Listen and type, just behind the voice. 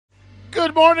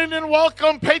Good morning and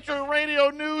welcome, Patriot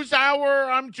Radio News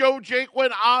Hour. I'm Joe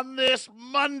Jaquin on this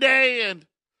Monday, and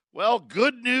well,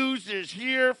 good news is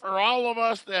here for all of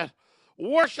us that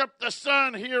worship the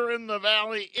sun here in the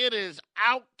valley. It is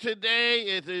out today.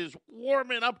 It is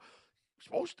warming up.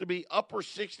 Supposed to be upper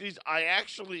 60s. I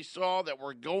actually saw that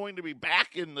we're going to be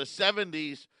back in the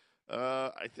 70s,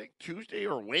 I think Tuesday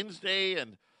or Wednesday,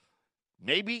 and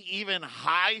maybe even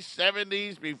high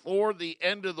 70s before the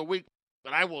end of the week.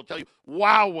 But I will tell you,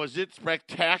 wow, was it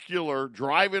spectacular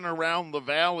driving around the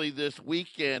valley this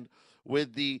weekend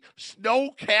with the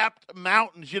snow-capped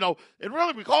mountains. And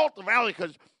really we call it the valley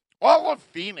because all of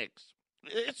Phoenix,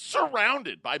 it's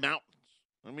surrounded by mountains.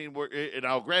 I mean,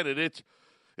 granted, it's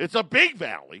a big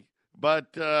valley,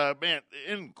 but, man,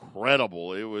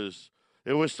 incredible. It was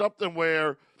something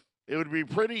where it would be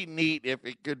pretty neat if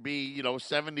it could be,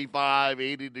 75,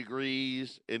 80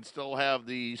 degrees and still have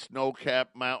the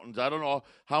snow-capped mountains. I don't know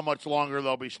how much longer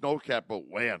they'll be snow-capped, but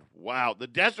man, wow. The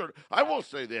desert, I will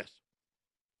say this,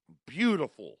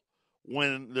 beautiful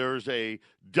when there's a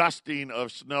dusting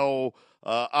of snow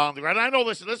on the ground. I know,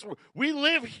 listen, we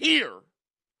live here,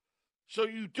 so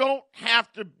you don't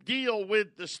have to deal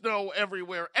with the snow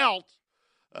everywhere else,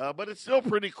 but it's still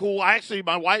pretty cool. My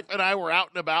wife and I were out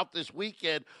and about this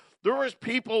weekend. There was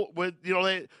people with,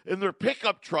 in their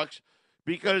pickup trucks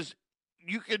because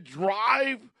you could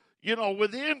drive,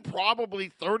 within probably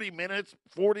 30 minutes,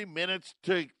 40 minutes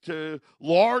to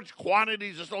large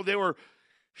quantities of snow. They were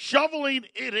shoveling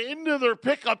it into their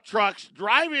pickup trucks,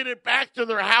 driving it back to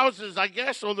their houses, I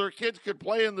guess, so their kids could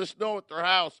play in the snow at their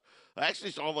house. I actually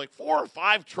saw like 4 or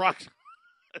 5 trucks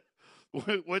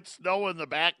with snow in the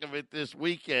back of it this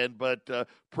weekend, but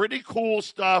pretty cool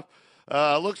stuff.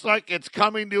 Looks like it's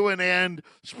coming to an end.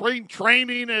 Spring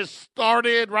training has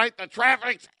started, right? The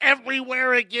traffic's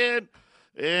everywhere again.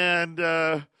 And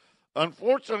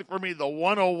unfortunately for me, the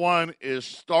 101 is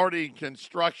starting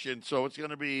construction. So it's going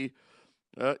to be,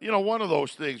 one of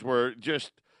those things where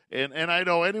and I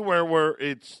know anywhere where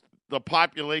it's the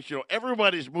population,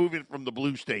 everybody's moving from the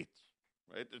blue states,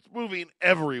 right? It's moving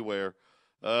everywhere.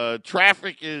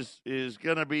 Traffic is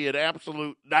going to be an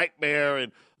absolute nightmare,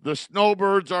 and the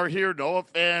snowbirds are here, no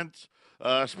offense.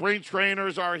 Spring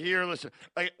trainers are here. Listen,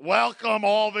 welcome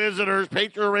all visitors.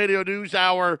 Patriot Radio News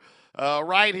Hour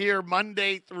right here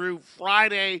Monday through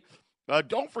Friday.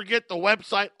 Don't forget the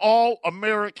website,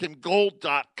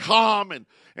 allamericangold.com.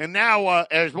 And now,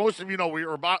 as most of you know,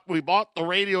 we bought the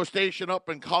radio station up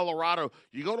in Colorado.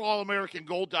 You go to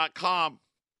allamericangold.com,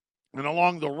 and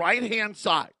along the right-hand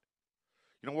side,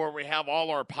 where we have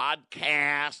all our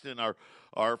podcasts and our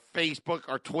Facebook,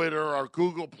 our Twitter, our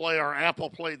Google Play, our Apple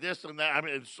Play, this and that. I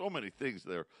mean, there's so many things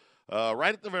there.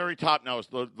 Right at the very top now is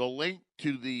the link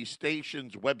to the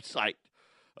station's website.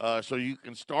 So you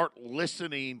can start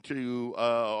listening to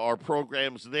our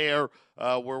programs there.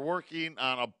 We're working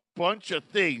on a bunch of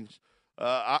things.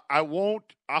 I'll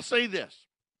say this.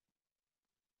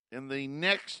 In the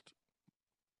next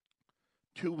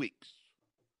 2 weeks,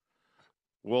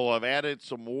 we'll have added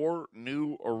some more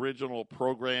new original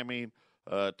programming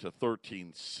to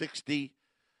 1360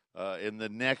 in the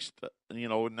next,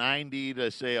 90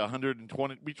 to say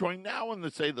 120. Between now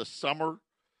and, say, the summer,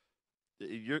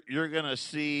 you're going to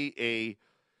see a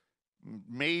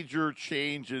major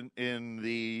change in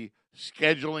the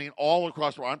scheduling all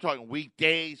across the world. I'm talking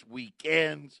weekdays,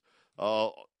 weekends.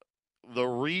 The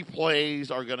replays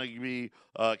are going to be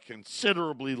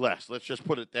considerably less. Let's just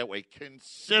put it that way,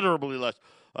 considerably less.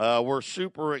 We're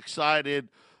super excited.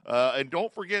 And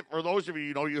don't forget, for those of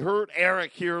you, you heard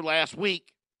Eric here last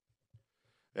week.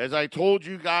 As I told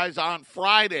you guys on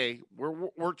Friday,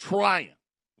 we're trying.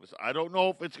 I don't know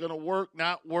if it's going to work,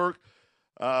 not work.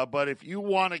 But if you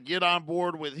want to get on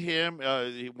board with him,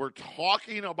 we're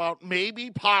talking about maybe,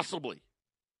 possibly.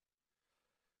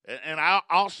 And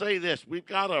I'll say this.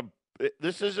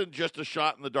 This isn't just a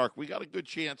shot in the dark. We got a good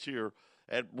chance here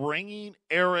at bringing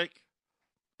Eric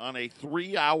on a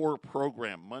 3-hour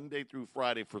program, Monday through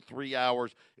Friday for 3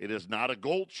 hours. It is not a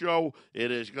gold show. It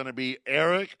is going to be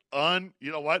Eric,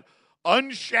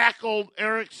 unshackled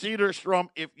Eric Cedarstrom.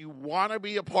 If you want to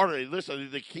be a part of it, listen,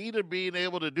 the key to being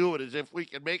able to do it is if we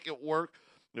can make it work.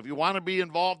 If you want to be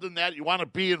involved in that, you want to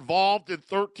be involved in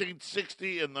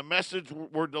 1360 and the message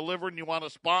we're delivering, you want to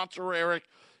sponsor Eric,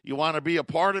 you want to be a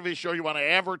part of his show, you want to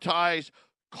advertise,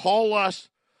 call us.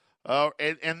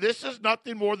 And this is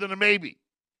nothing more than a maybe.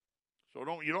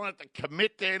 So you don't have to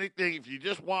commit to anything. If you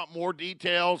just want more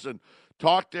details and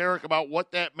talk to Eric about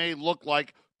what that may look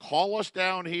like, call us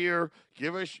down here.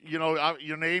 Give us,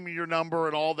 your name and your number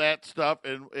and all that stuff,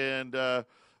 and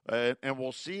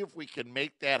we'll see if we can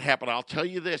make that happen. I'll tell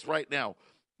you this right now.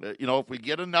 If we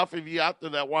get enough of you out there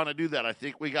that want to do that, I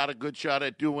think we got a good shot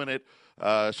at doing it.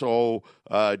 So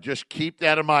just keep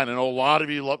that in mind. I know a lot of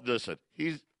you love this.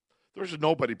 There's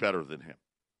nobody better than him.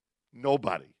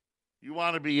 Nobody. You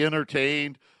want to be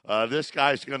entertained, this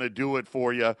guy's going to do it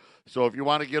for you. So if you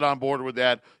want to get on board with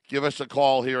that, give us a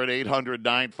call here at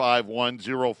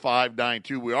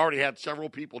 800-951-0592. We already had several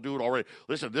people do it already.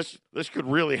 Listen, this could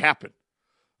really happen.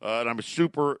 And I'm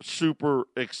super, super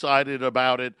excited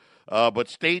about it. But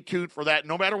stay tuned for that.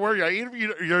 No matter where you are, even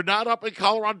if you're not up in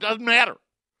Colorado, doesn't matter.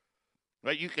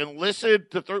 Right? You can listen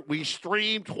to we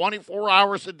stream 24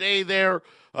 hours a day there.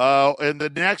 And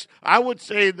I would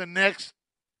say the next,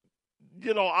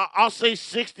 I'll say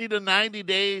 60 to 90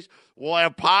 days, we'll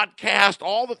have podcast,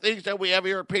 all the things that we have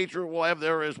here at Patriot, we'll have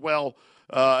there as well.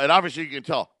 And obviously you can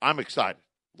tell, I'm excited.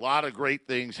 A lot of great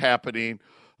things happening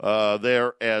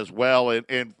there as well.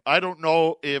 And I don't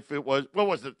know if it was, what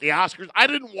was it, the Oscars? I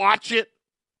didn't watch it.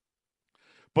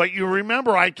 But you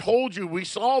remember I told you we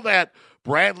saw that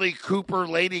Bradley Cooper,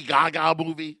 Lady Gaga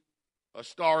movie, A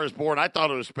Star is Born. I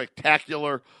thought it was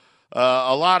spectacular.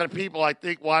 A lot of people, I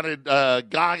think, wanted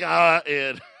Gaga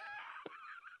and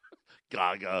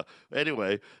Gaga.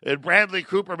 Anyway, and Bradley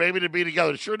Cooper maybe to be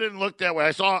together. It sure didn't look that way.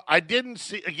 I didn't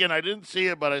see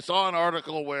it, but I saw an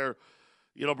article where,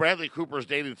 Bradley Cooper's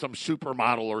dating some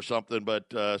supermodel or something.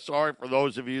 But sorry for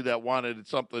those of you that wanted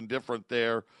something different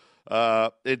there.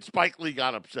 And Spike Lee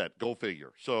got upset. Go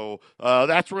figure. So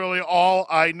that's really all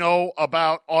I know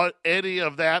about any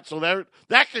of that. So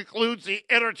that concludes the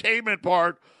entertainment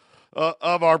part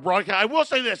of our broadcast. I will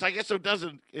say this. I guess it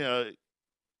doesn't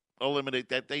eliminate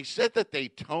that. They said that they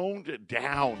toned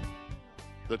down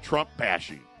the Trump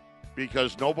bashing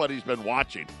because nobody's been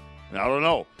watching. I don't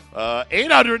know.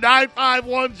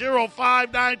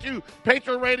 800-951-0592.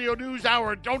 Patriot Radio News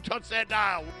Hour. Don't touch that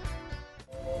dial.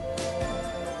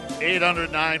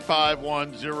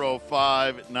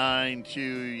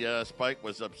 800-951-0592. Yeah, Spike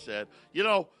was upset.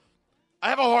 I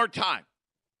have a hard time.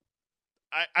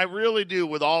 I really do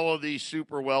with all of these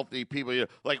super wealthy people,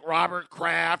 like Robert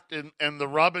Kraft and the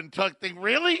rub and tug thing.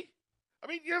 Really? I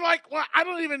mean, you're like, well, I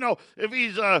don't even know if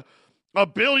he's a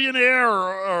billionaire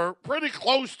or pretty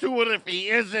close to it if he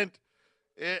isn't.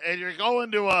 And you're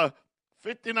going to a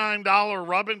 $59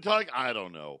 rub and tug? I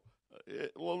don't know.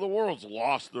 Well, the world's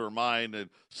lost their mind. And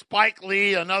Spike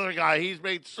Lee, another guy, he's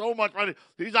made so much money.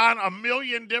 He's on a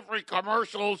million different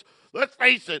commercials. Let's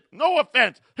face it, no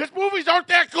offense, his movies aren't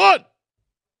that good.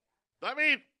 I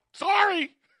mean,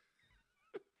 sorry.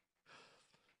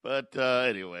 But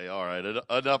anyway, all right,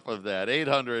 enough of that.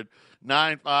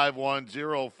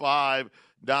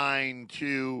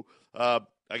 800-951-0592. I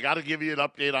got to give you an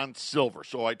update on silver.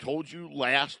 So I told you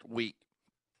last week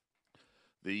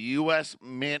the U.S.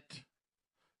 Mint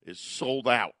is sold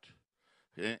out.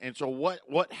 And so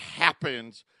what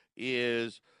happens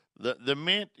is the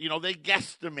Mint, they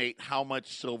guesstimate how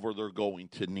much silver they're going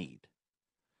to need.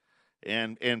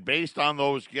 And based on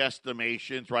those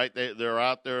guesstimations, right, they're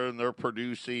out there and they're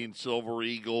producing Silver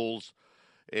Eagles.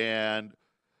 And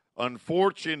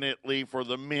unfortunately for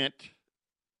the Mint,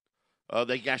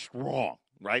 they guessed wrong,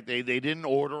 right? They didn't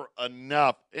order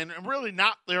enough. And really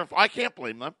not their fault. I can't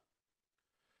blame them.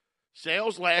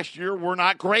 Sales last year were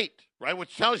not great, right?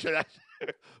 Which tells you that.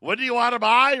 What do you want to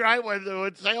buy, right,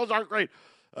 when sales aren't great?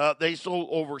 They sold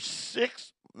over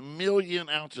 6 million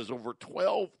ounces, over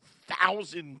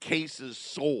 12,000 cases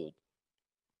sold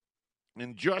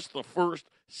in just the first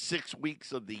 6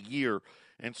 weeks of the year.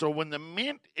 And so when they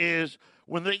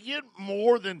get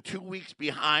more than 2 weeks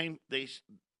behind, they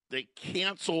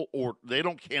cancel or they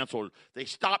don't cancel, they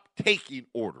stop taking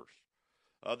orders.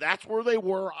 That's where they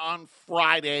were on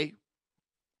Friday.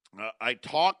 I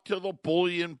talked to the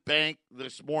Bullion Bank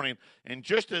this morning, and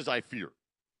just as I feared,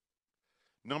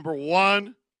 number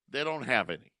one, they don't have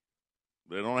any.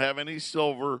 They don't have any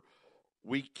silver.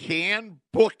 We can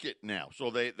book it now.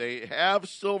 So they have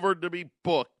silver to be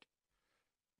booked.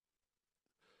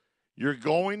 You're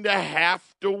going to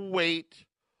have to wait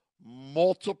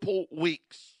multiple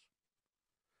weeks.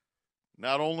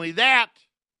 Not only that,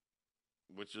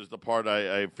 which is the part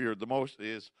I feared the most,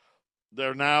 is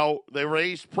they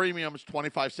raised premiums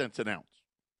 25 cents an ounce.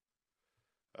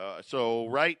 So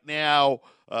right now,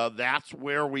 that's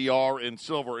where we are in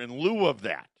silver. In lieu of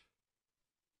that,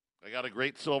 I got a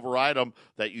great silver item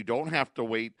that you don't have to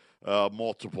wait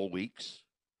multiple weeks.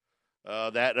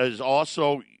 That is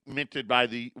also minted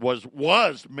by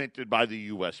was minted by the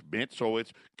U.S. Mint, so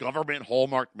it's government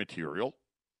hallmark material.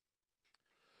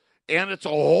 And it's a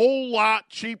whole lot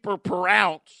cheaper per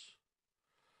ounce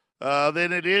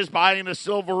than it is buying a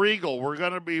Silver Eagle. We're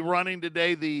going to be running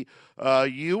today the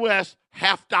U.S.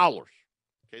 $50.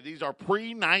 Okay, these are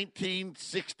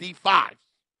pre-1965s.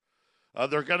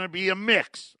 They're going to be a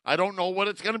mix. I don't know what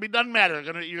it's going to be. Doesn't matter.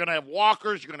 You're going to have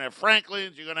Walkers. You're going to have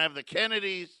Franklins. You're going to have the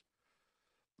Kennedys.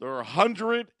 They're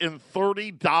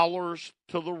 $130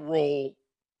 to the roll.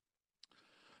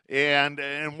 And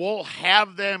we'll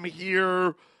have them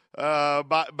here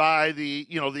by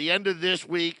the end of this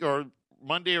week or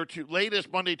Monday or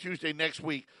latest Monday, Tuesday next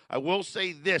week. I will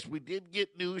say this. We did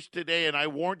get news today, and I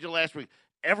warned you last week.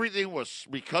 Everything was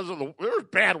because of there was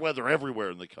bad weather everywhere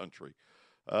in the country.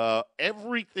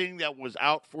 Everything that was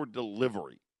out for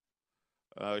delivery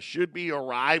should be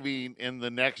arriving in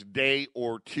the next day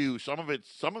or two. Some of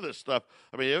this stuff,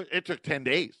 I mean, it took 10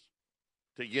 days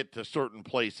to get to certain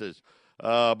places.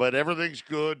 But everything's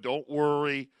good. Don't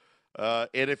worry. And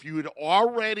if you had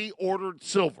already ordered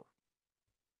silver,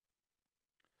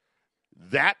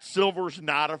 that silver's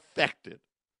not affected.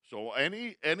 So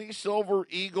any Silver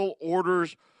Eagle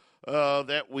orders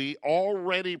that we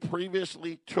already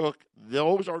previously took,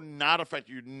 those are not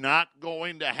affected. You're not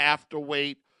going to have to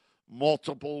wait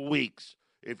multiple weeks.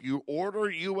 If you order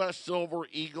U.S. Silver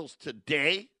Eagles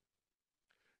today,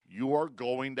 you are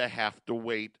going to have to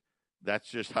wait. That's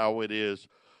just how it is.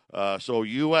 So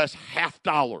U.S. half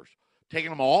dollars,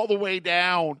 taking them all the way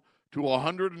down to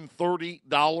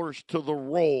 $130 to the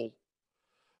roll.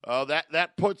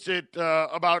 That puts it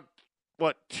about,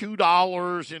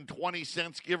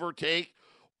 $2.20, give or take,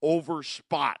 over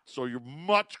spot. So you're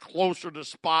much closer to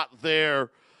spot there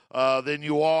than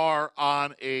you are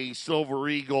on a Silver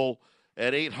Eagle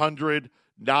at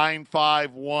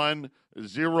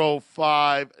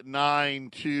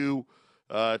 800-951-0592.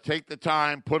 Take the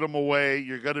time, put them away.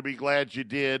 You're going to be glad you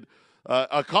did.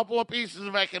 A couple of pieces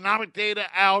of economic data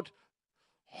out.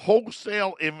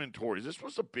 Wholesale inventories. This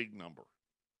was a big number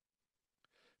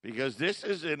because this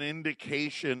is an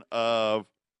indication of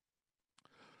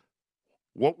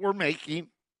what we're making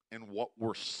and what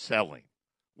we're selling.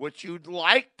 What you'd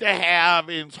like to have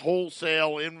in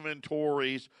wholesale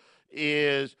inventories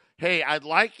is, hey, I'd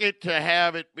like it to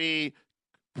have it be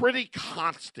pretty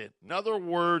constant. In other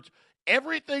words,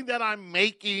 everything that I'm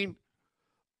making,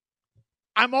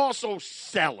 I'm also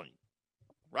selling,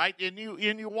 right? And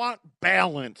you want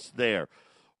balance there.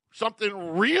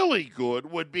 Something really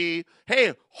good would be,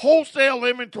 hey, wholesale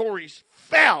inventories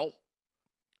fell,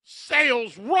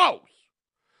 sales rose,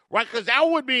 right? Because that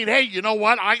would mean, hey, you know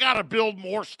what? I got to build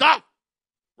more stuff,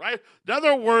 right? In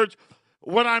other words,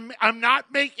 when I'm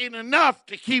not making enough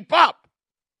to keep up.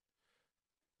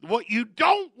 What you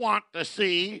don't want to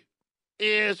see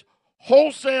is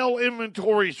wholesale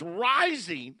inventories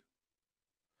rising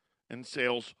and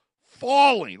sales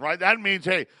falling, right? That means,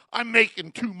 hey, I'm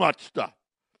making too much stuff,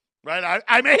 right?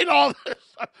 I made all this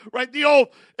stuff, right? The old,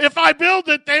 if I build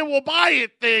it, they will buy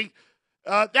it thing.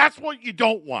 That's what you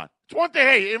don't want. It's one thing,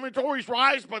 hey, inventories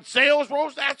rise, but sales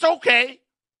rose. That's okay.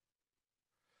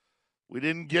 We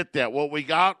didn't get that. What we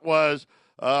got was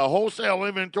wholesale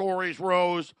inventories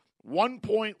rose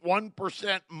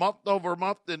 1.1% month over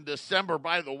month in December.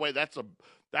 By the way, that's a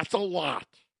lot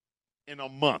in a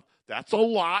month. That's a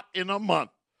lot in a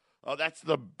month. That's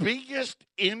the biggest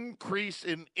increase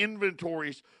in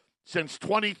inventories since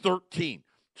 2013.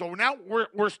 So now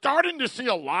we're starting to see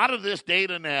a lot of this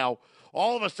data now.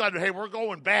 All of a sudden, hey, we're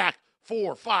going back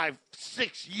 4, 5,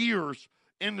 6 years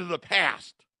into the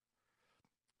past,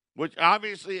 which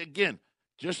obviously, again,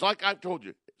 just like I've told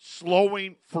you,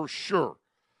 slowing for sure.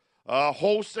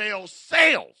 Wholesale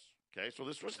sales. Okay, so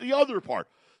this was the other part.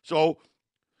 So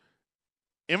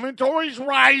inventory's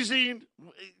rising.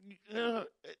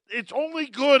 It's only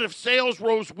good if sales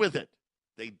rose with it.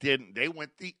 They didn't. They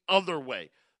went the other way.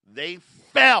 They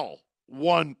fell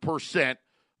 1%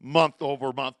 month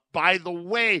over month. By the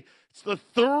way, it's the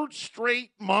third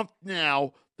straight month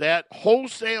now that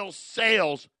wholesale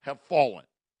sales have fallen.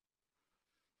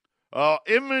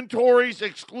 Inventories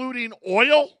excluding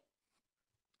oil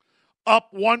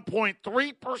up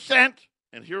 1.3%.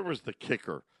 And here was the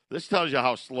kicker. This tells you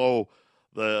how slow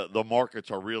the markets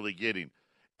are really getting.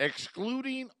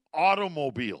 Excluding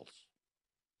automobiles,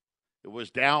 it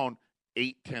was down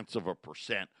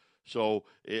 0.8%. So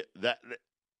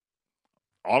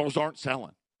autos aren't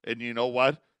selling. And you know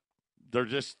what? They're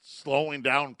just slowing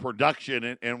down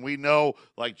production. And we know,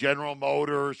 like General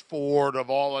Motors, Ford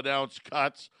have all announced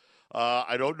cuts.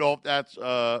 I don't know if that's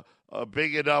a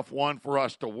big enough one for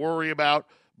us to worry about.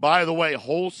 By the way,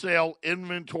 wholesale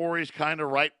inventories kind of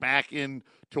right back into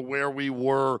where we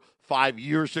were 5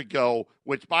 years ago,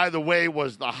 which, by the way,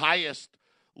 was the highest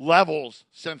levels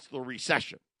since the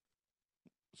recession.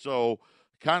 So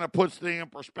kind of puts things in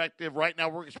perspective. Right now,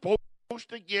 we're supposed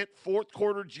to get fourth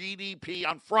quarter GDP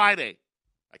on Friday.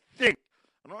 I think.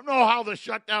 I don't know how the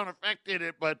shutdown affected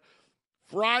it, but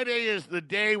Friday is the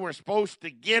day we're supposed to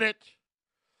get it.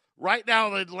 Right now,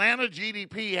 the Atlanta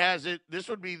GDP has it. This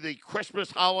would be the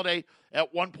Christmas holiday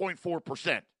at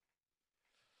 1.4%.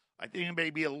 I think it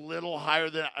may be a little higher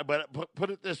than, but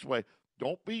put it this way.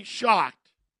 Don't be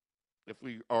shocked if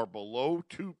we are below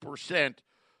 2%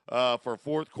 for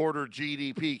fourth quarter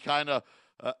GDP. Kind of,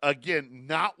 again,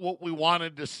 not what we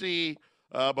wanted to see,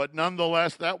 but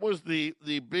nonetheless, that was the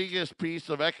biggest piece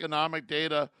of economic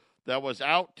data that was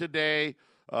out today.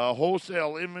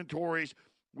 Wholesale inventories.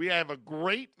 We have a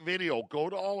great video. Go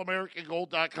to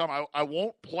allamericangold.com. I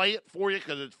won't play it for you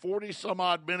because it's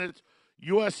 40-some-odd minutes.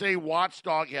 USA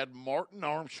Watchdog had Martin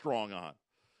Armstrong on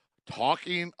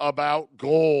talking about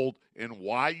gold and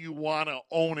why you want to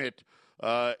own it.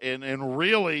 And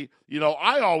really,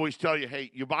 I always tell you, hey,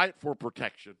 you buy it for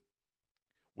protection.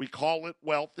 We call it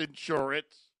wealth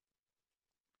insurance,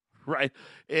 right?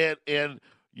 And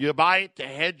you buy it to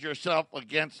hedge yourself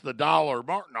against the dollar.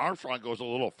 Martin Armstrong goes a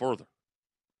little further.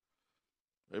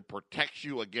 It protects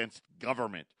you against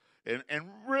government. And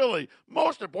really,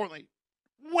 most importantly,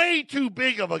 way too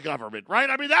big of a government, right?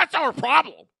 I mean, that's our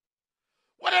problem.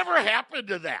 Whatever happened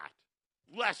to that?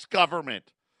 Less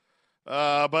government.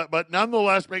 But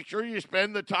nonetheless, make sure you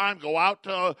spend the time. Go out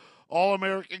to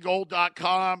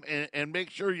allamericangold.com and make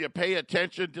sure you pay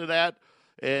attention to that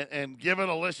and give it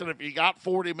a listen. If you got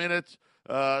 40 minutes,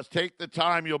 take the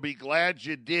time. You'll be glad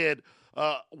you did.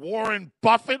 Warren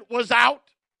Buffett was out.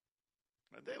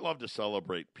 They love to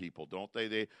celebrate people, don't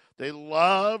they? They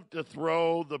love to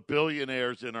throw the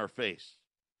billionaires in our face.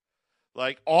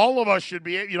 Like, all of us should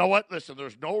be, you know what? Listen,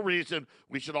 there's no reason.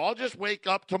 We should all just wake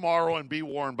up tomorrow and be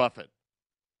Warren Buffett.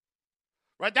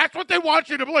 Right? That's what they want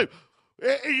you to believe.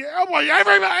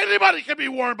 Anybody can be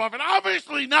Warren Buffett.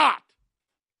 Obviously not.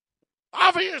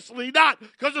 Obviously not,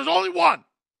 because there's only one.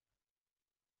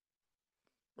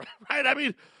 Right? I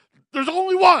mean, there's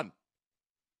only one.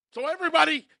 So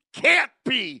everybody can't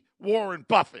be Warren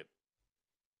Buffett.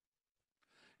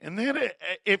 And then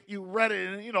if you read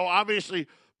it, obviously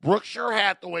Berkshire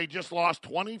Hathaway just lost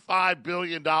 $25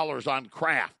 billion on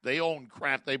Kraft. They own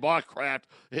Kraft. They bought Kraft.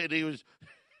 And he was,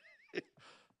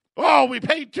 we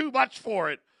paid too much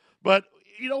for it. But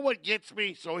you know what gets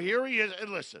me? So here he is.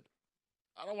 And listen,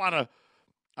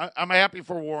 I'm happy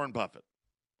for Warren Buffett.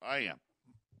 I am.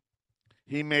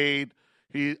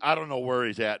 I don't know where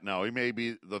he's at now. He may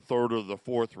be the third or the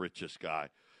fourth richest guy.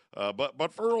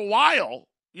 But for a while,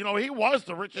 he was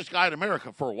the richest guy in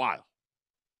America for a while.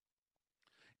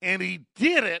 And he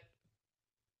did it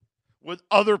with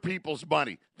other people's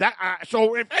money.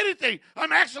 So if anything,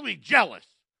 I'm actually jealous,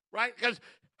 right? Because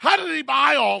how did he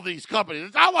buy all these companies?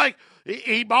 It's not like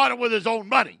he bought it with his own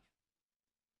money,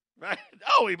 right?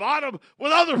 No, he bought them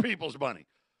with other people's money.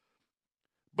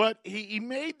 But he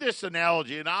made this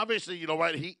analogy, and obviously,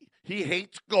 he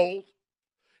hates gold,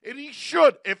 and he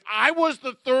should. If I was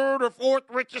the third or fourth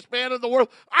richest man in the world,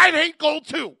 I'd hate gold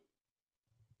too.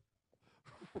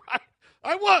 Right?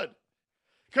 I would.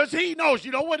 Because he knows.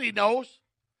 You know what he knows?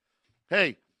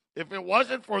 Hey, if it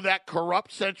wasn't for that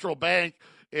corrupt central bank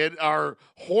and our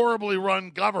horribly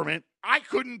run government, I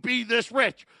couldn't be this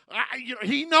rich.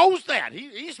 He knows that.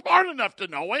 He's smart enough to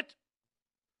know it.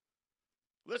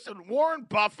 Listen, Warren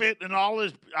Buffett and all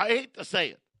his, I hate to say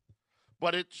it,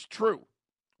 but it's true.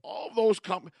 All those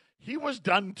companies, he was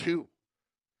done too.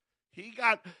 He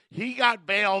got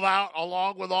bailed out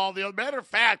along with all the other. Matter of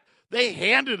fact, they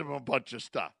handed him a bunch of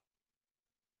stuff.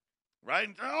 Right?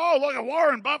 Oh, look at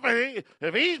Warren Buffett.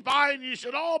 If he's buying, you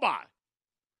should all buy.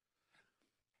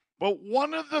 But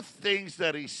one of the things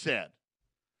that he said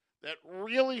that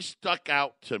really stuck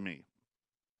out to me,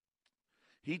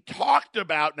 he talked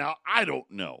about, now I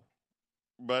don't know,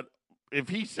 but if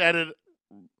he said it,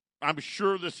 I'm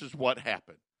sure this is what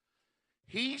happened.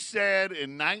 He said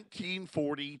in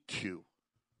 1942,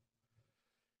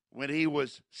 when he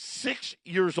was 6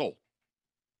 years old,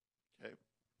 okay,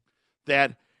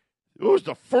 that it was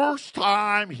the first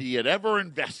time he had ever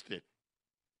invested.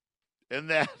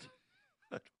 And that,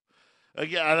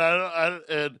 again,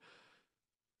 and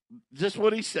just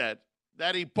what he said,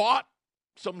 that he bought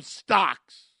some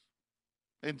stocks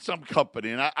in some company,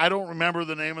 and I don't remember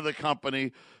the name of the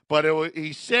company, but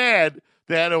he said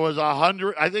that it was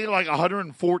 $114,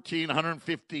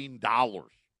 $115.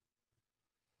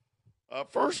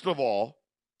 First of all,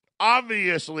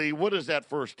 obviously, what does that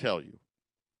first tell you?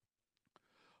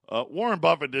 Warren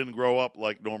Buffett didn't grow up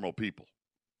like normal people.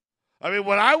 I mean,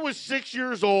 when I was 6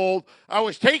 years old, I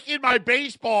was taking my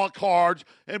baseball cards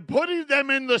and putting them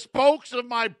in the spokes of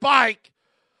my bike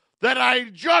that I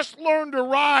just learned to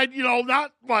ride,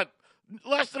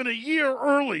 less than a year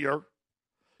earlier.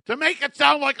 to make it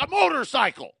sound like a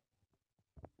motorcycle.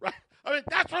 Right? I mean,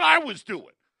 that's what I was doing.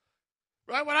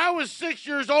 Right? When I was 6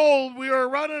 years old, we were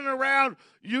running around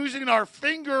using our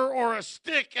finger or a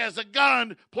stick as a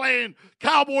gun, playing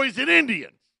cowboys and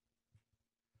Indians.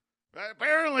 Right?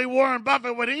 Apparently, Warren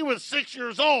Buffett, when he was 6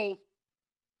 years old,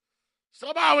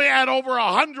 somehow he had over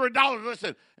 $100.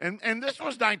 Listen, and this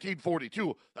was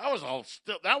 1942.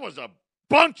 That was a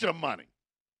bunch of money.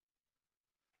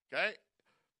 Okay?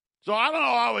 So I don't know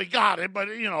how he got it, but,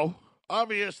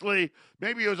 obviously,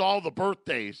 maybe it was all the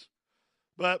birthdays.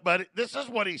 But this is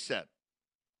what he said.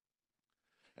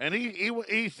 And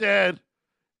he said,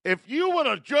 if you would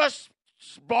have just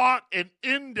bought an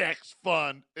index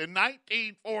fund in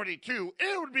 1942,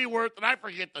 it would be worth, and I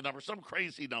forget the number, some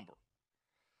crazy number.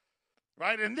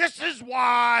 Right? And this is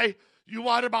why you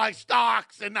want to buy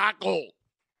stocks and not gold.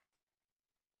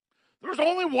 There's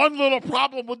only one little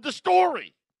problem with the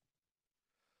story.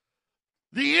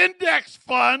 The index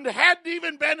fund hadn't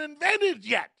even been invented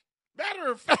yet.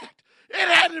 Matter of fact, it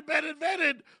hadn't been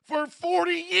invented for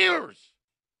 40 years.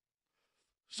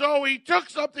 So he took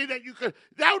something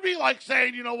that would be like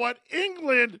saying, you know what,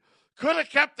 England could have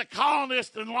kept the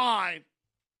colonists in line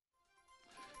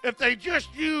if they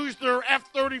just used their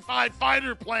F-35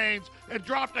 fighter planes and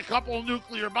dropped a couple of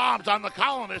nuclear bombs on the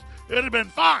colonists. It would have been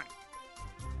fine.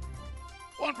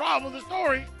 One problem with the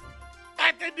story,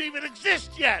 that didn't even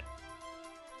exist yet.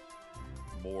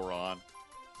 Moron.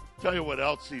 Tell you what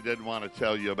else he didn't want to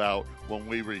tell you about when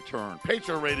we return.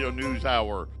 Patriot Radio News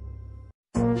Hour.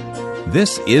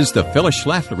 This is the Phyllis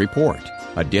Schlafly Report,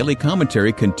 a daily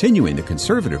commentary continuing the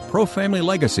conservative pro-family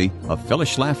legacy of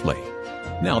Phyllis Schlafly.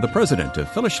 Now the president of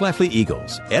Phyllis Schlafly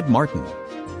Eagles, Ed Martin.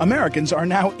 Americans are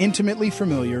now intimately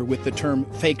familiar with the term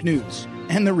fake news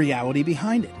and the reality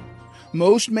behind it.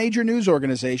 Most major news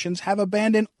organizations have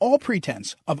abandoned all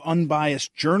pretense of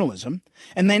unbiased journalism,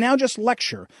 and they now just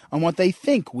lecture on what they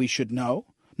think we should know,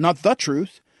 not the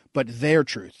truth, but their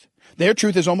truth. Their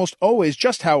truth is almost always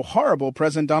just how horrible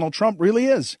President Donald Trump really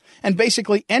is, and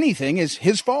basically anything is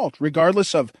his fault,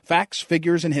 regardless of facts,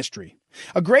 figures, and history.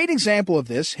 A great example of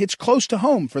this hits close to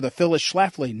home for the Phyllis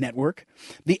Schlafly Network.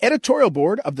 The editorial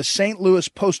board of the St. Louis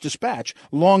Post-Dispatch,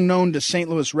 long known to St.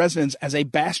 Louis residents as a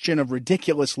bastion of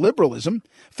ridiculous liberalism,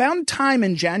 found time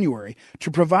in January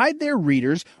to provide their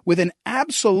readers with an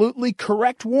absolutely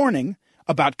correct warning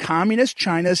about Communist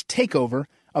China's takeover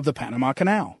of the Panama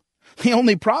Canal. The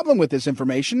only problem with this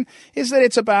information is that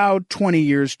it's about 20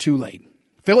 years too late.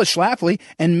 Phyllis Schlafly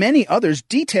and many others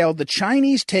detailed the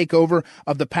Chinese takeover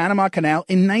of the Panama Canal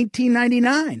in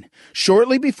 1999,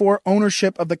 shortly before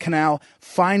ownership of the canal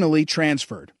finally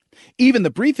transferred. Even the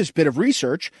briefest bit of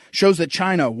research shows that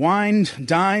China wined,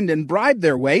 dined, and bribed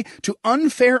their way to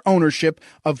unfair ownership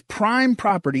of prime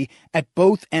property at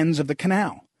both ends of the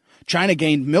canal. China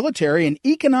gained military and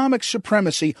economic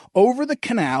supremacy over the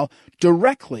canal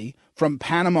directly from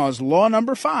Panama's Law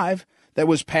No. 5 that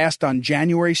was passed on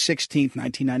January 16,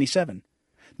 1997.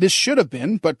 This should have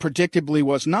been, but predictably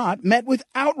was not, met with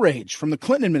outrage from the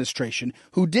Clinton administration,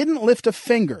 who didn't lift a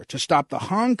finger to stop the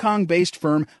Hong Kong-based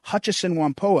firm Hutchison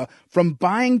Whampoa from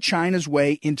buying China's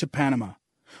way into Panama.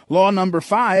 Law No.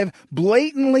 5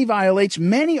 blatantly violates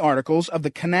many articles of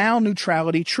the Canal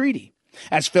Neutrality Treaty.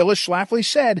 As Phyllis Schlafly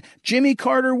said, Jimmy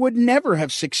Carter would never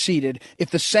have succeeded if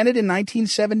the Senate in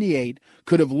 1978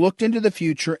 could have looked into the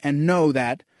future and know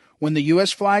that, when the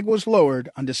U.S. flag was lowered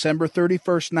on December 31,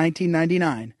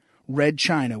 1999, Red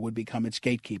China would become its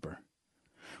gatekeeper.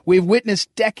 We've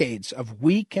witnessed decades of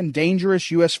weak and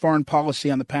dangerous U.S. foreign policy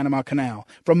on the Panama Canal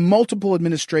from multiple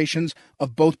administrations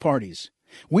of both parties.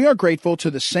 We are grateful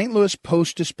to the St. Louis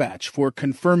Post-Dispatch for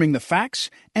confirming the facts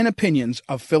and opinions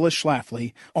of Phyllis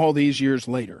Schlafly all these years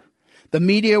later. The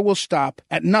media will stop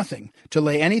at nothing to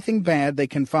lay anything bad they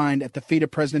can find at the feet of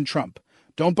President Trump.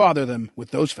 Don't bother them with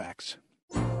those facts.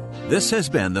 This has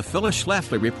been the Phyllis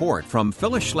Schlafly Report from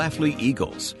Phyllis Schlafly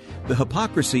Eagles. The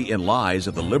hypocrisy and lies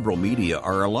of the liberal media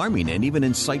are alarming and even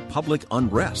incite public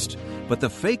unrest. But the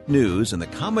fake news and the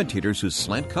commentators who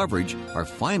slant coverage are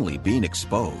finally being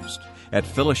exposed. At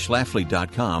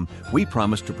phyllisschlafly.com, we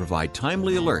promise to provide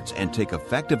timely alerts and take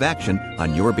effective action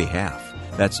on your behalf.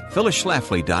 That's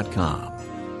phyllisschlafly.com.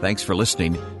 Thanks for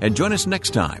listening, and join us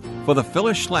next time for the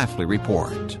Phyllis Schlafly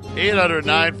Report.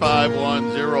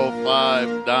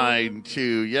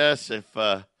 800-951-0592. Yes, if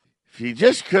you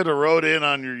just could have rode in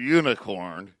on your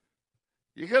unicorn,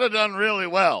 you could have done really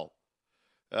well.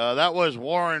 That was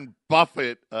Warren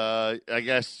Buffett, I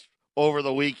guess, over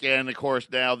the weekend. Of course,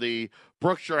 now the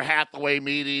Berkshire Hathaway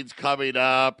meetings coming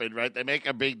up, and right, they make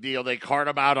a big deal. They cart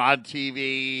them out on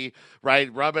TV,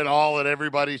 right, rub it all in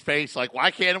everybody's face. Like, why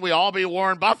can't we all be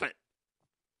Warren Buffett?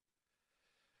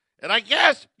 And I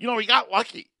guess, he got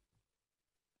lucky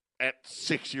at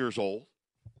 6 years old.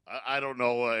 I don't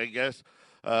know. I guess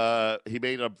he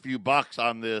made a few bucks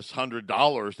on this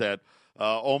 $100 that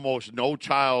almost no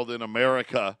child in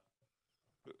America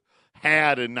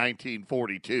had in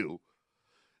 1942.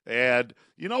 And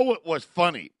you know what was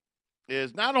funny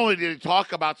is not only did he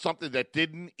talk about something that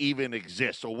didn't even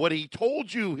exist. So what he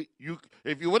told you,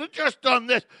 if you would have just done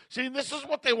this, see, this is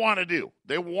what they want to do.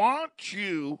 They want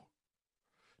you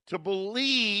to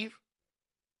believe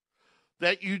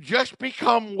that you just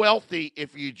become wealthy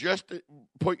if you just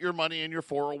put your money in your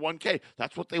 401k.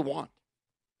 That's what they want,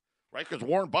 right? Because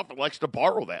Warren Buffett likes to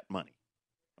borrow that money.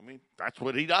 I mean, that's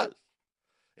what he does.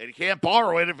 And he can't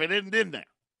borrow it if it isn't in there,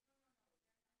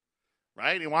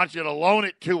 right? He wants you to loan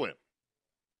it to him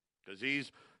because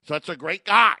he's such a great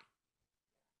guy,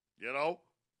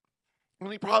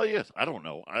 And he probably is. I don't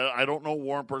know. I don't know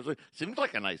Warren personally. Seems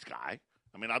like a nice guy.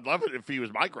 I mean, I'd love it if he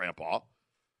was my grandpa.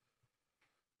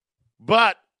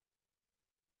 But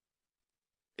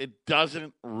it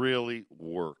doesn't really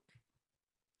work.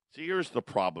 See, here's the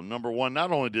problem. Number one,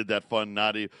 not only did that fund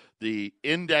the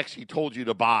index he told you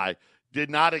to buy did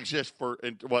not exist for,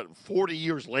 40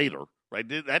 years later, right?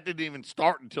 That didn't even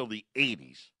start until the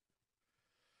 80s.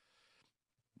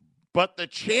 But the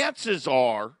chances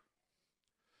are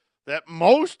that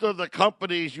most of the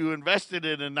companies you invested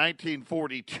in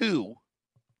 1942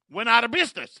 went out of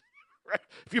business. Right?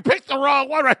 If you picked the wrong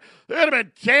one, right, there would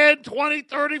have been 10, 20,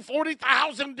 30,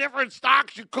 40,000 different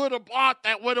stocks you could have bought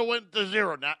that would have went to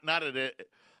zero. Not at it.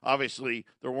 Obviously,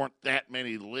 there weren't that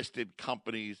many listed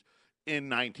companies in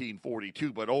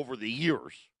 1942, but over the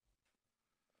years.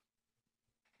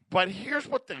 But here's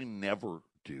what they never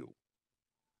do.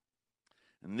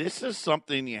 And this is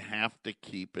something you have to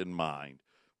keep in mind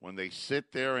when they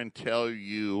sit there and tell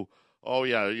you, oh,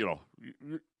 yeah,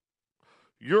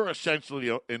 you're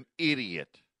essentially an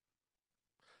idiot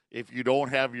if you don't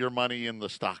have your money in the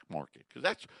stock market. Because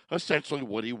that's essentially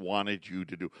what he wanted you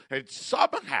to do. And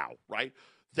somehow, right,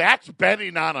 that's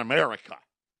betting on America,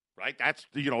 right? That's,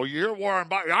 you're Warren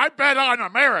Buffett. I bet on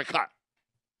America.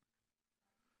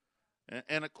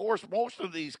 And of course, most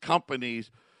of these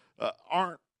companies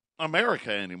aren't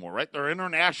America anymore, right? They're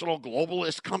international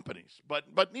globalist companies.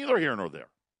 But neither here nor there.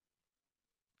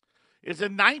 It's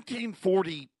in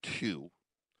 1942.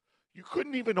 You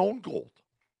couldn't even own gold,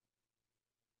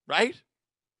 right?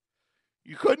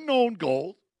 You couldn't own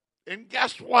gold. And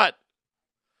guess what?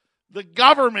 The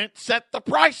government set the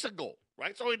price of gold,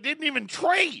 right? So it didn't even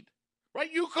trade,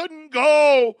 right? You couldn't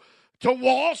go to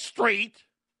Wall Street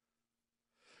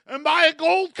and buy a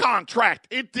gold contract.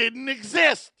 It didn't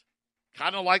exist.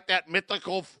 Kind of like that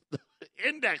mythical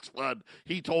index fund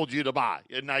he told you to buy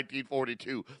in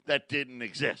 1942 that didn't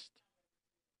exist.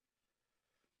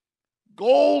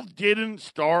 Gold didn't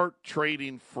start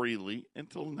trading freely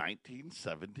until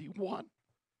 1971.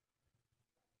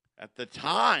 At the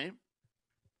time,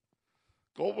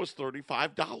 gold was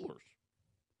 $35,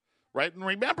 right? And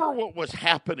remember what was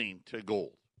happening to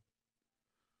gold.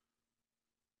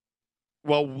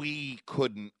 Well, we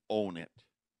couldn't own it.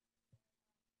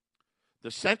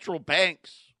 The central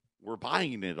banks were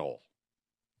buying it all.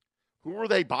 Who were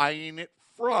they buying it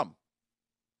from?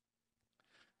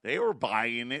 They were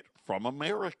buying it from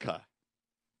America.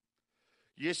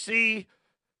 You see,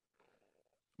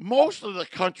 most of the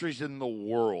countries in the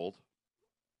world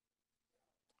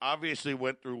obviously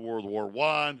went through World War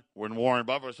I. When Warren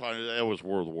Buffett was talking, it was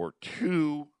World War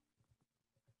II.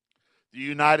 The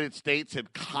United States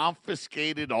had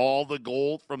confiscated all the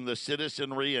gold from the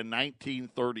citizenry in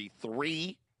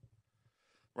 1933.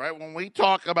 Right? When we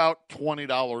talk about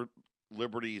 $20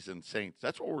 liberties and saints,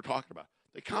 that's what we're talking about.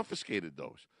 They confiscated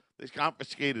those. They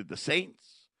confiscated the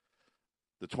saints,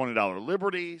 the $20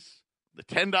 liberties, the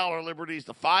 $10 liberties,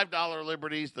 the $5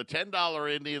 liberties, the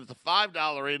 $10 Indians, the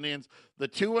 $5 Indians, the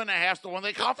 2.5 to 1.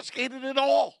 They confiscated it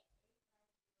all.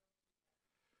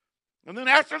 And then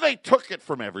after they took it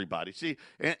from everybody, see,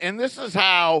 and this is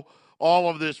how all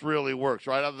of this really works,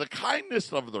 right? Out of the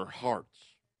kindness of their hearts,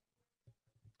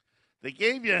 they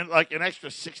gave you like an extra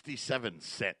 67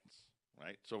 cents,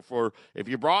 right? So if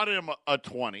you brought him a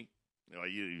 20,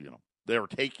 they were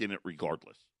taking it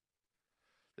regardless.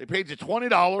 They paid you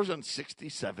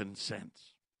 $20.67.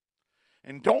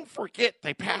 And don't forget,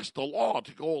 they passed a law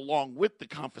to go along with the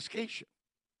confiscation.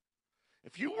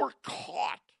 If you were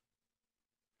caught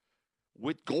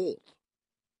with gold,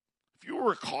 if you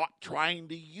were caught trying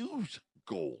to use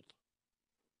gold,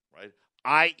 right,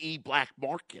 i.e. black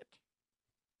market,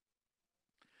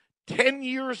 10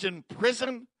 years in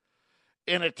prison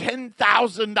and a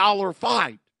 $10,000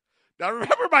 fine. Now,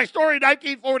 remember my story in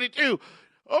 1942.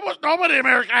 Almost nobody in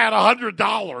America had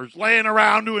 $100 laying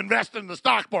around to invest in the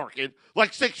stock market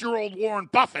like 6-year-old Warren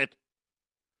Buffett.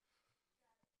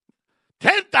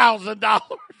 $10,000,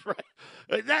 right?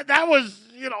 That was,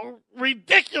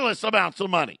 ridiculous amounts of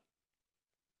money.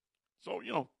 So,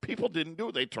 people didn't do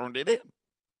it. They turned it in.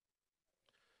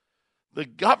 The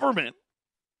government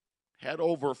had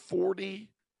over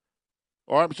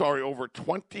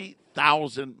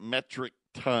 20,000 metric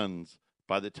tons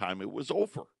by the time it was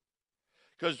over.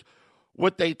 Because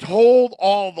what they told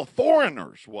all the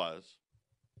foreigners was,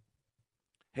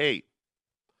 hey,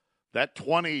 that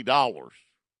 $20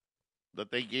 that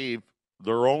they gave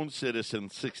their own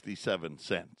citizens 67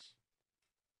 cents,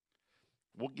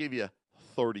 we'll give you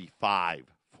 35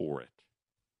 for it.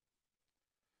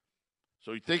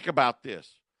 So you think about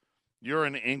this. You're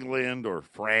in England or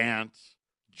France,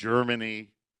 Germany,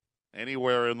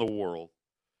 anywhere in the world,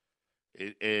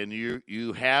 and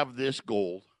you have this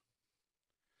gold,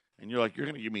 and you're like, you're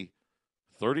going to give me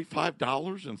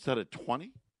 $35 instead of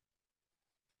 $20?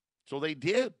 So they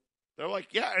did. They're like,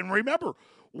 yeah, and remember,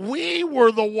 we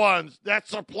were the ones that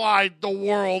supplied the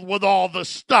world with all the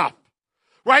stuff,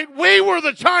 right? We were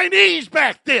the Chinese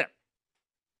back then.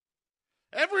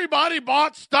 Everybody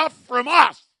bought stuff from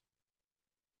us.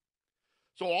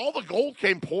 So all the gold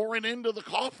came pouring into the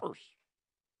coffers.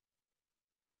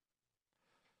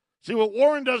 See, what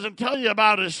Warren doesn't tell you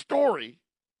about his story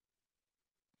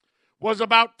was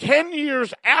about 10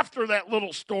 years after that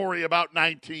little story about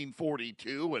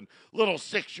 1942 and little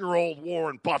 6-year-old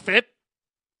Warren Buffett,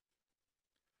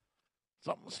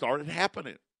 something started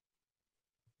happening.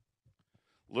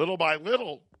 Little by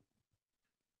little,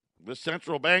 the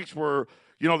central banks were,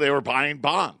 they were buying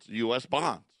bonds, U.S.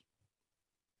 bonds.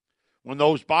 When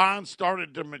those bonds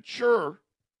started to mature,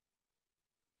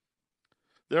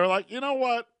 they're like, you know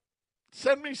what?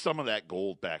 Send me some of that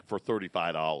gold back for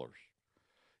 $35.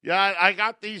 Yeah, I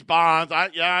got these bonds.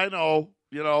 I know.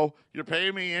 You're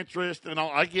paying me interest and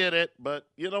all. I get it. But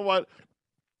you know what?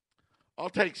 I'll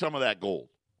take some of that gold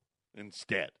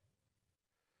instead.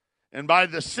 And by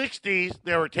the 60s,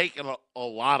 they were taking a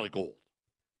lot of gold.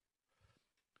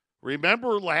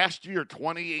 Remember last year,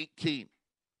 2018,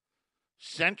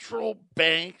 central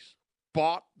banks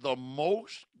bought the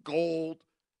most gold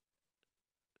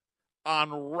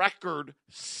on record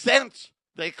since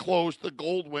they closed the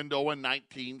gold window in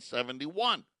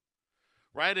 1971.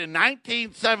 Right? In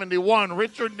 1971,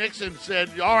 Richard Nixon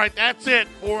said, all right, that's it,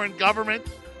 foreign governments.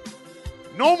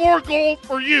 No more gold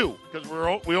for you, because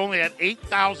we only had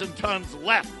 8,000 tons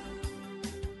left.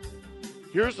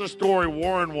 Here's the story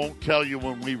Warren won't tell you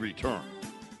when we return.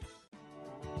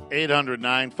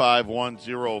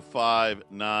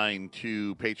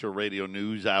 800-951-0592, Patriot Radio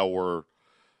News Hour.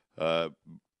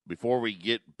 Before we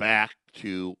get back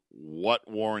to what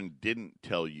Warren didn't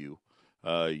tell you,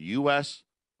 U.S.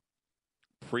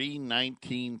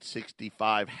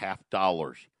 pre-1965 half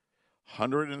dollars,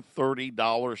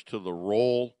 $130 to the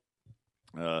roll,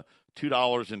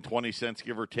 $2.20,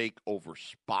 give or take, over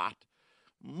spot.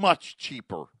 Much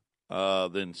cheaper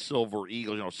than Silver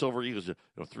Eagles. Silver Eagles,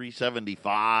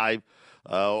 $3.75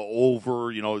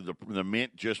 over. The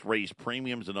Mint just raised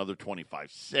premiums another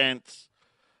 25 cents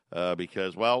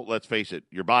because, well, let's face it,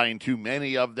 you're buying too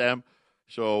many of them.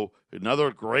 So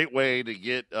another great way to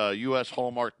get U.S.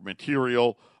 Hallmark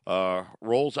material,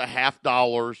 rolls a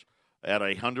 $50 at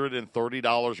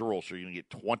 $130 a roll. So you're going to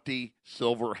get 20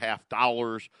 silver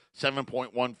 $50,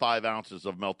 7.15 ounces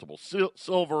of meltable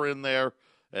silver in there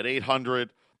at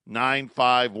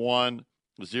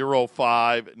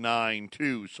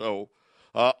 800-951-0592. So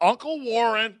Uncle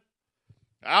Warren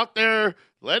out there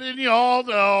letting you all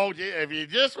know, if you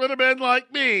just would have been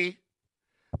like me,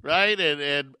 right,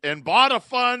 and bought a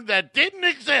fund that didn't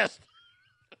exist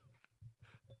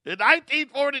in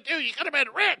 1942, you could have been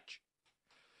rich,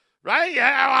 right? You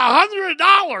have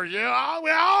 $100,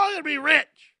 we're all going to be rich.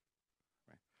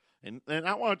 And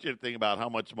I want you to think about how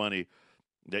much money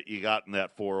that you got in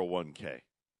that 401k.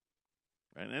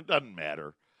 And it doesn't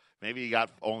matter. Maybe you got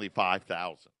only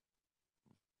 5,000.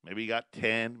 Maybe you got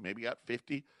 10. Maybe you got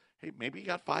 50. Hey, maybe you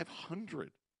got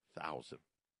 500,000.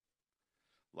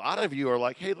 A lot of you are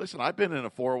like, hey, listen, I've been in a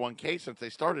 401k since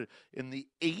they started in the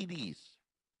 80s.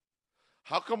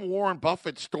 How come Warren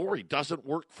Buffett's story doesn't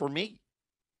work for me?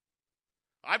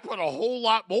 I put a whole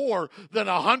lot more than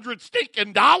 $100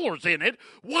 stinking dollars in it.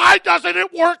 Why doesn't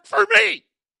it work for me?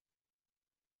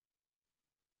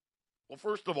 Well,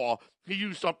 first of all, he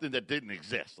used something that didn't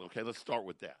exist. Okay, let's start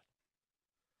with that.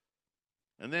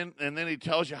 And then he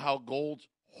tells you how gold's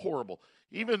horrible.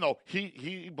 Even though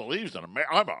he believes in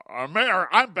America.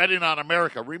 I'm betting on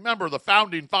America. Remember, the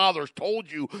founding fathers told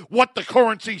you what the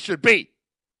currency should be.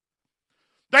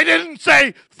 They didn't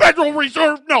say Federal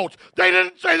Reserve notes. They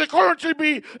didn't say the currency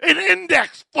be an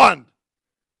index fund.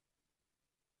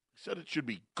 They said it should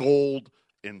be gold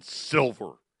and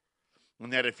silver.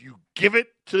 And that if you give it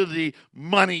to the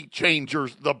money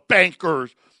changers, the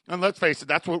bankers, and let's face it,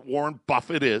 that's what Warren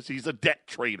Buffett is. He's a debt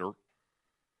trader.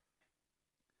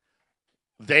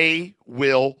 They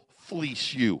will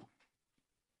fleece you.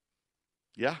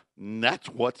 Yeah, and that's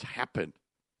what's happened.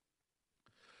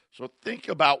 So think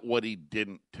about what he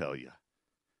didn't tell you.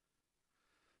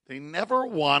 They never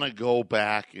want to go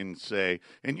back and say,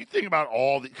 and you think about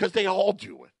because they all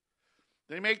do it.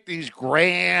 They make these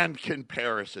grand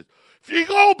comparisons. If you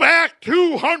go back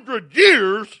 200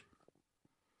 years,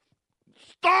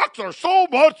 stocks are so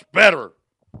much better.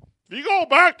 If you go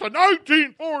back to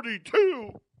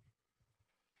 1942,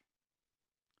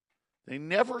 they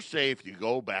never say if you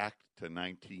go back to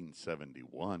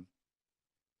 1971.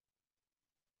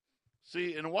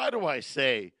 See, and why do I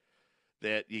say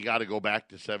that you got to go back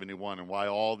to 71 and why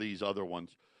all these other ones,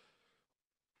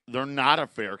 they're not a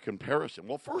fair comparison?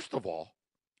 Well, first of all,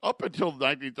 up until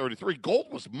 1933, gold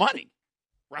was money,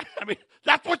 right? I mean,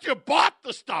 that's what you bought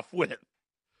the stuff with.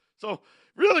 So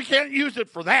really can't use it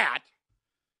for that.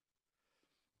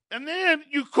 And then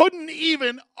you couldn't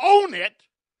even own it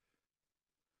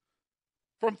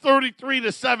from 33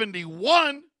 to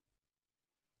 71.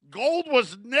 Gold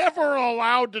was never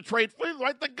allowed to trade freely,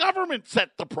 right? The government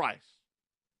set the price.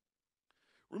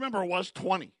 Remember, it was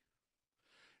 20.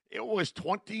 It was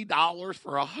 $20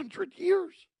 for 100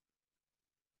 years.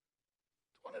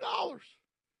 $20.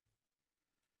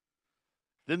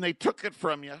 Then they took it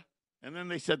from you, and then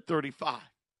they said 35.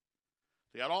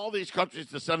 They got all these countries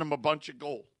to send them a bunch of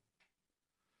gold.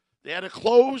 They had to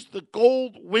close the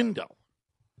gold window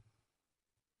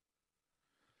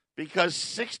because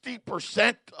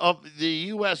 60% of the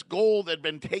U.S. gold had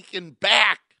been taken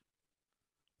back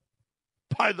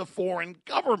by the foreign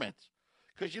governments.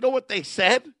 Because you know what they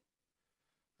said?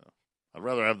 I'd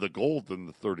rather have the gold than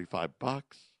the $35.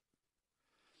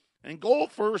 And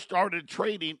gold first started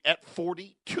trading at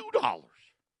 $42. Of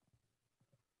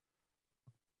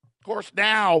course,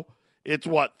 now it's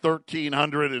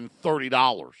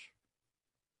 $1,330.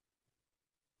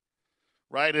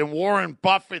 Right? And Warren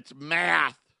Buffett's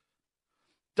math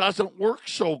doesn't work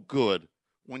so good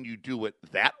when you do it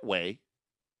that way.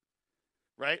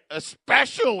 Right?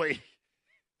 Especially,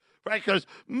 right? Because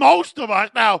most of us,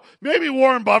 now, maybe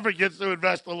Warren Buffett gets to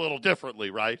invest a little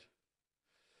differently, right?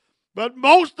 But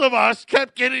most of us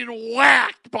kept getting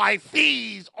whacked by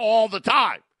fees all the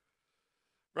time,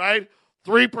 right?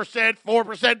 3%,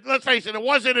 4%. Let's face it, it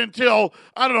wasn't until,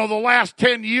 the last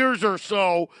 10 years or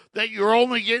so that you're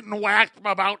only getting whacked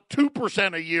about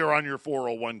 2% a year on your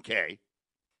 401k.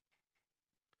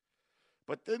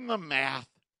 But then the math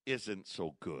isn't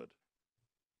so good,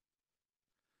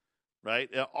 right?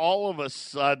 All of a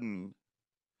sudden,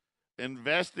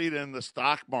 investing in the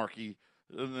stock market,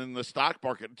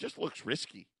 just looks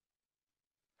risky.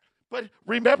 But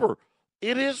remember,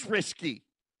 it is risky.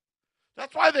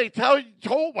 That's why they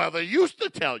they used to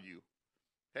tell you,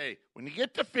 hey, when you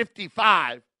get to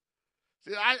 55,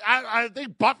 see, I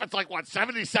think Buffett's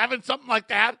 77, something like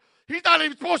that. He's not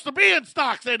even supposed to be in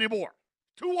stocks anymore.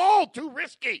 Too old, too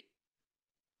risky.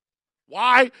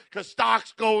 Why? Because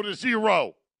stocks go to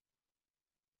zero.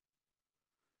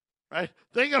 Right?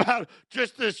 Think about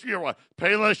just this year. What?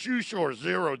 Payless Shoeshore,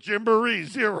 0. Gymboree,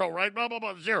 0. Right? Blah, blah,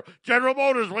 blah, 0. General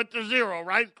Motors went to 0.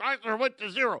 Right? Chrysler went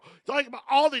to 0. Talking about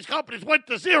all these companies went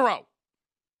to 0.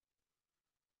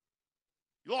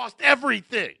 You lost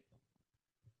everything.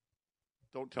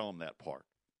 Don't tell them that part.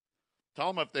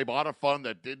 Tell them if they bought a fund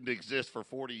that didn't exist for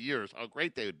 40 years, how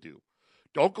great they would do.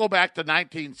 Don't go back to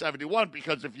 1971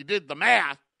 because if you did the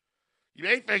math, you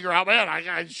may figure out, man,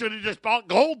 I should have just bought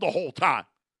gold the whole time.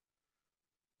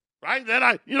 Right? Then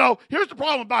here's the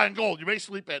problem with buying gold. You may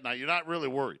sleep at night. You're not really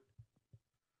worried.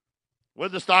 What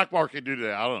did the stock market do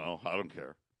today? I don't know. I don't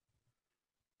care.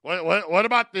 What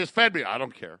about this Fed meeting? I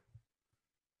don't care.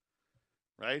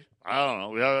 Right? I don't know.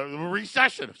 We have a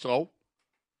recession, so.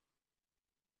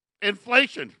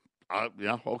 Inflation.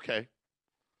 Yeah, okay.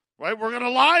 Right? We're going to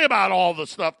lie about all the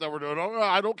stuff that we're doing. Oh,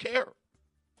 I don't care.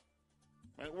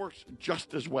 It works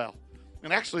just as well.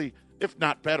 And actually, if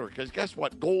not better, because guess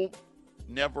what? Gold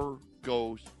never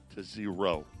goes to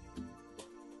zero.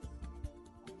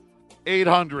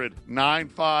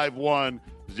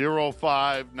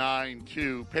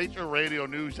 800-951-0592. Patriot Radio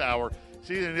News Hour.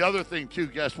 See, and the other thing, too,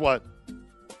 guess what?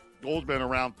 Gold's been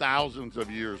around thousands of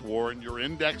years, Warren. Your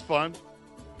index fund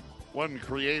wasn't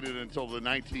created until the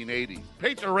 1980s.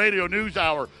 Patriot Radio News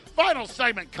Hour. Final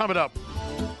segment coming up.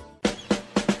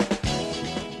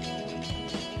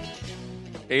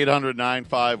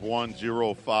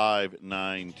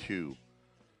 800-951-0592.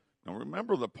 Now,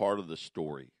 remember the part of the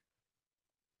story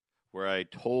where I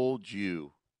told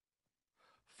you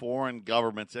foreign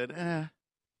government said,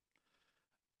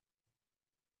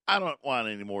 I don't want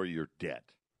any more of your debt.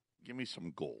 Give me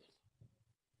some gold.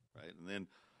 Right? And then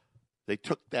they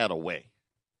took that away.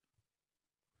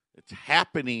 It's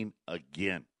happening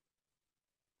again.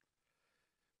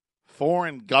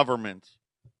 Foreign governments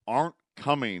aren't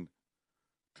coming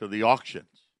to the auctions.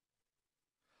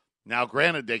 Now,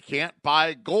 granted, they can't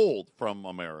buy gold from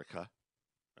America.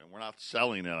 And we're not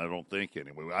selling it, I don't think,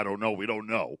 anyway. I don't know. We don't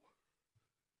know.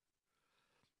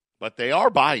 But they are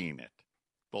buying it.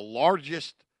 The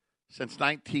largest since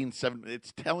 1970.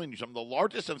 It's telling you something. The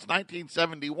largest since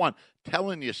 1971.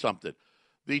 Telling you something.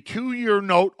 The 2-year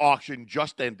note auction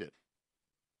just ended.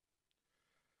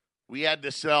 We had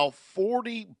to sell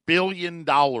 $40 billion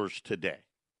today.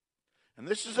 And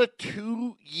this is a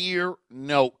 2-year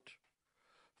note.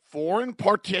 Foreign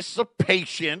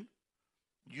participation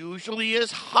usually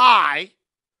is high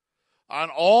on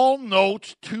all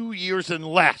notes 2 years and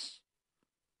less.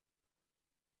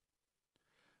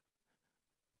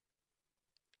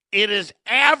 It is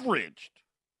averaged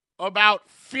about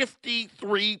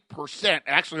 53%,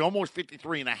 actually almost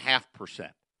 53.5%.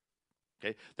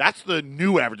 Okay, that's the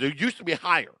new average. It used to be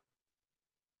higher.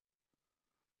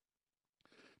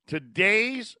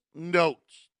 Today's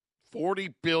notes,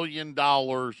 $40 billion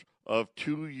of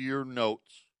 2-year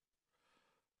notes,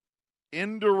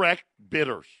 indirect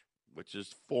bidders, which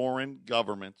is foreign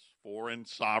governments, foreign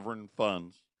sovereign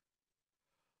funds,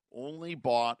 only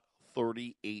bought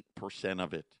 38%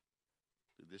 of it.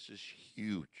 This is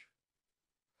huge.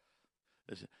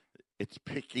 It's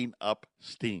picking up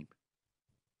steam.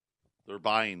 They're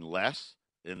buying less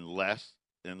and less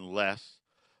and less.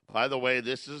 By the way,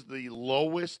 this is the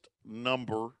lowest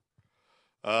number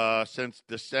since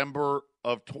December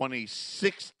of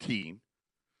 2016,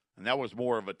 and that was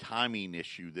more of a timing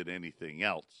issue than anything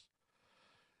else.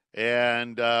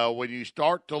 And when you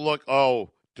start to look,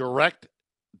 direct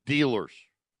dealers.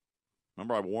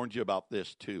 Remember, I warned you about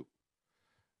this too.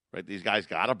 Right? These guys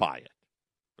got to buy it,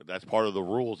 but that's part of the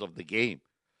rules of the game.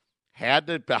 Had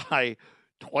to buy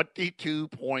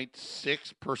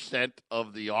 22.6%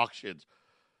 of the auctions.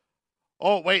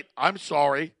 Oh, wait, I'm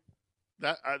sorry.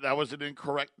 That was an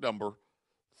incorrect number.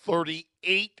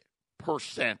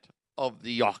 38% of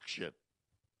the auction.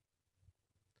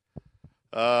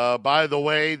 By the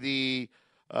way,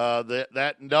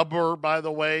 that number, by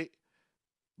the way,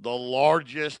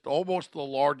 almost the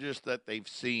largest that they've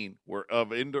seen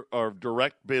of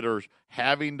direct bidders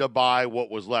having to buy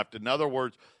what was left. In other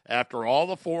words, after all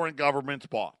the foreign governments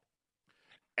bought,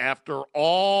 after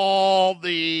all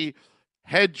the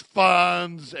hedge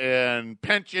funds and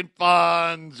pension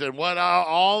funds and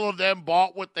all of them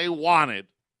bought what they wanted,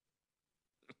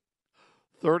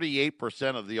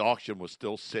 38% of the auction was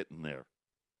still sitting there.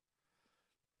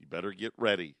 You better get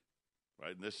ready,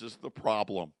 right? And this is the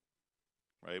problem,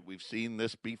 right? We've seen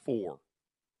this before.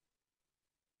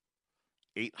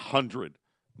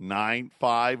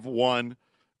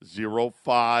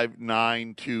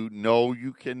 800-951-0592. No,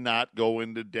 you cannot go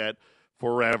into debt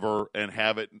forever and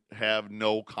have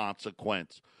no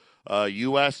consequence.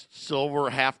 U.S.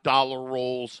 silver $50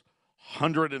 rolls,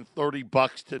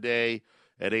 $130 today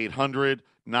at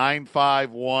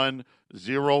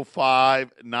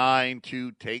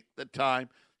 800-951-0592. Take the time.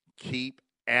 Keep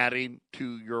adding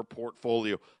to your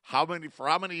portfolio. For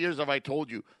how many years have I told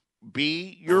you?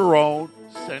 Be your own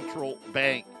central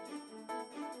bank.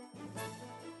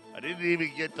 I didn't even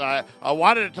get to, I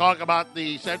wanted to talk about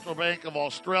the Central Bank of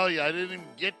Australia. I didn't even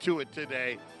get to it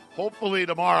today. Hopefully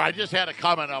tomorrow. I just had a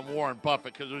comment on Warren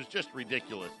Buffett because it was just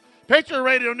ridiculous. Patriot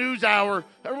Radio News Hour.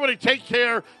 Everybody take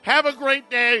care. Have a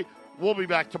great day. We'll be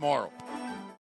back tomorrow.